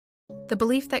The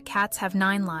belief that cats have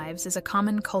 9 lives is a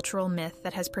common cultural myth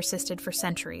that has persisted for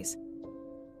centuries.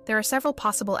 There are several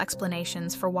possible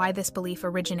explanations for why this belief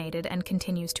originated and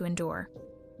continues to endure.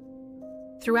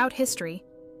 Throughout history,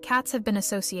 cats have been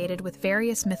associated with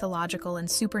various mythological and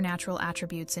supernatural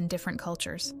attributes in different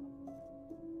cultures.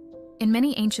 In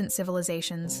many ancient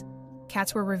civilizations,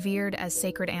 cats were revered as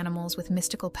sacred animals with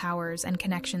mystical powers and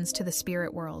connections to the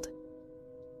spirit world.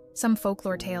 Some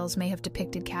folklore tales may have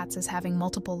depicted cats as having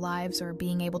multiple lives or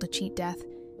being able to cheat death,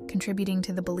 contributing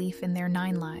to the belief in their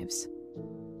 9 lives.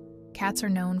 Cats are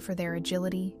known for their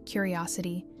agility,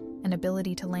 curiosity, and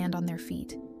ability to land on their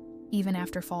feet, even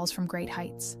after falls from great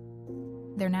heights.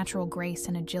 Their natural grace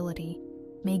and agility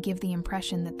may give the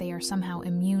impression that they are somehow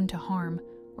immune to harm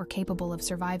or capable of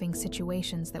surviving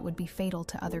situations that would be fatal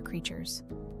to other creatures.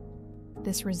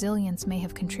 This resilience may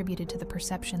have contributed to the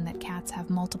perception that cats have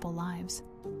multiple lives.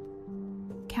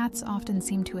 Cats often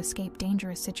seem to escape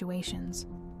dangerous situations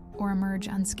or emerge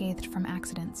unscathed from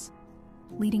accidents,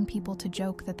 leading people to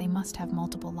joke that they must have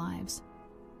multiple lives.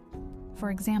 For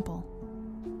example,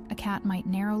 a cat might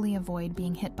narrowly avoid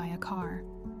being hit by a car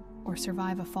or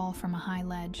survive a fall from a high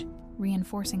ledge,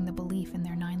 reinforcing the belief in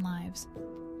their 9 lives.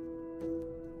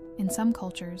 In some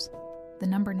cultures, the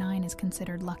number 9 is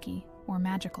considered lucky or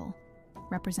magical,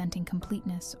 representing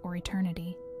completeness or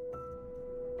eternity.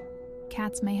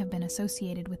 Cats may have been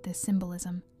associated with this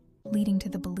symbolism, leading to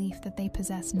the belief that they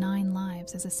possess 9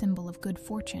 lives as a symbol of good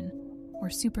fortune or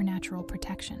supernatural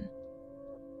protection.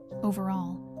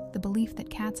 Overall, the belief that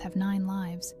cats have 9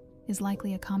 lives is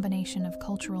likely a combination of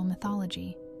cultural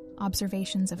mythology,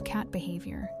 observations of cat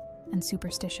behavior, and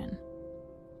superstition.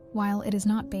 While it is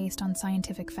not based on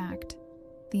scientific fact,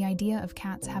 the idea of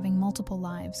cats having multiple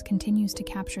lives continues to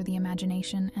capture the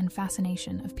imagination and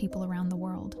fascination of people around the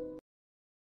world.